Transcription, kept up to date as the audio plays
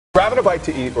having a bite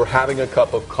to eat or having a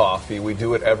cup of coffee, we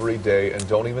do it every day and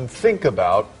don't even think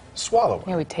about swallowing.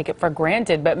 Yeah, we take it for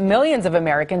granted, but millions of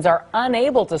Americans are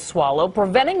unable to swallow,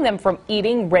 preventing them from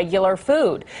eating regular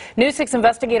food. News 6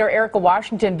 investigator Erica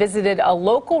Washington visited a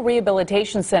local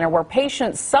rehabilitation center where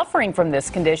patients suffering from this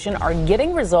condition are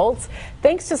getting results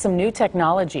thanks to some new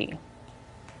technology.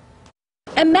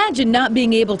 Imagine not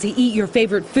being able to eat your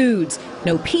favorite foods,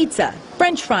 no pizza,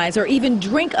 French fries, or even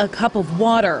drink a cup of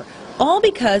water, all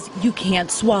because you can't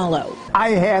swallow. I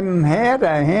hadn't had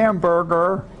a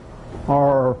hamburger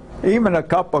or even a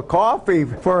cup of coffee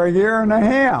for a year and a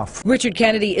half. Richard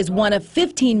Kennedy is one of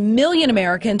 15 million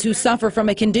Americans who suffer from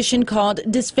a condition called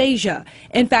dysphagia.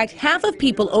 In fact, half of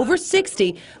people over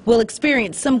 60 will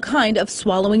experience some kind of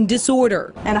swallowing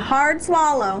disorder. And a hard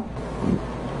swallow.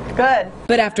 Good.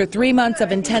 But after 3 months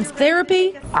of intense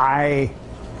therapy, I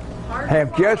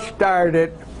have just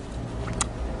started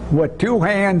with 2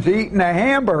 hands eating a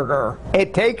hamburger.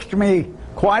 It takes me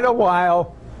quite a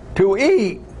while to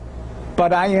eat,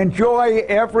 but I enjoy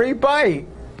every bite.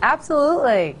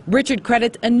 Absolutely. Richard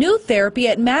credits a new therapy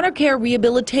at Care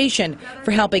Rehabilitation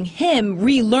for helping him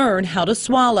relearn how to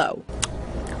swallow.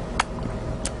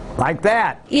 Like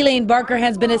that. Elaine Barker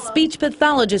has been a speech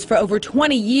pathologist for over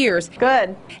 20 years.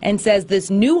 Good. And says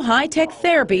this new high-tech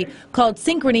therapy called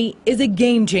Synchrony is a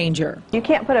game changer. You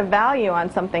can't put a value on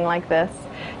something like this.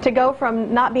 To go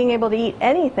from not being able to eat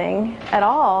anything at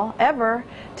all, ever,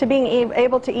 to being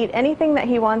able to eat anything that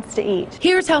he wants to eat.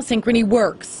 Here's how Synchrony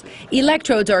works.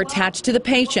 Electrodes are attached to the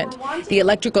patient. The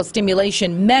electrical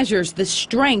stimulation measures the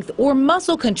strength or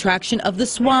muscle contraction of the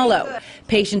swallow.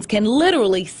 Patients can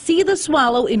literally see the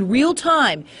swallow in real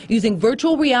time using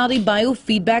virtual reality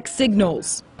biofeedback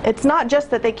signals. It's not just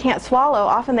that they can't swallow,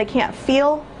 often they can't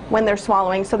feel when they're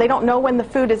swallowing, so they don't know when the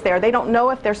food is there. They don't know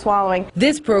if they're swallowing.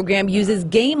 This program uses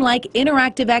game-like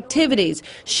interactive activities,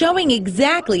 showing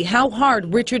exactly how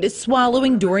hard Richard is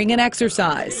swallowing during an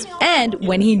exercise and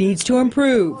when he needs to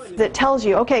improve. It tells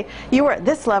you, okay, you were at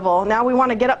this level, now we want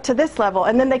to get up to this level,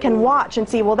 and then they can watch and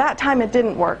see, well, that time it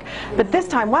didn't work, but this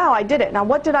time, wow, I did it. Now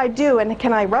what did I do, and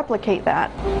can I replicate that?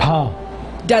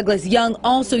 Douglas Young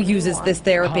also uses this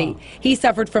therapy. He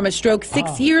suffered from a stroke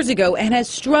 6 years ago and has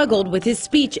struggled with his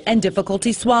speech and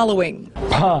difficulty swallowing.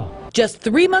 Just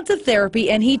 3 months of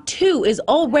therapy and he too is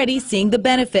already seeing the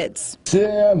benefits.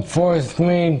 It forced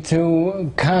me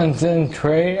to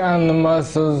concentrate on the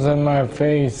muscles in my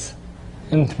face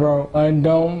and throat. I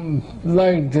don't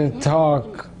like to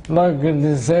talk like a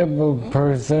disabled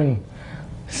person.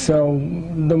 So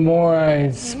the more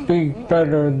I speak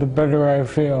better, the better I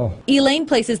feel. Elaine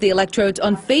places the electrodes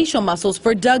on facial muscles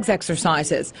for Doug's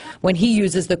exercises. When he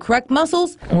uses the correct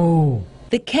muscles,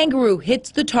 the kangaroo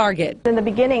hits the target. In the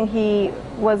beginning, he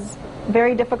was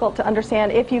very difficult to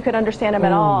understand, if you could understand him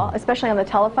at all, especially on the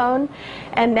telephone.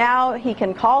 And now he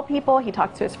can call people, he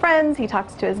talks to his friends, he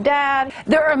talks to his dad.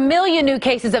 There are 1 million new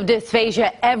cases of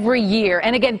dysphagia every year.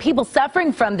 And again, people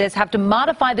suffering from this have to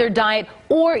modify their diet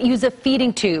or use a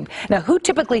feeding tube. Now, who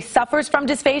typically suffers from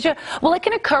dysphagia? Well, it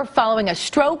can occur following a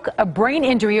stroke, a brain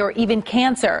injury, or even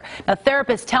cancer. Now,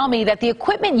 therapists tell me that the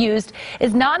equipment used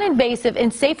is non-invasive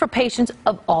and safe for patients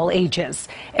of all ages.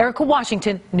 Erica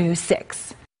Washington, News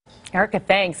 6. Erica,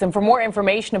 thanks. And for more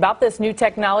information about this new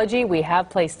technology, we have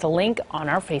placed a link on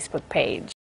our Facebook page.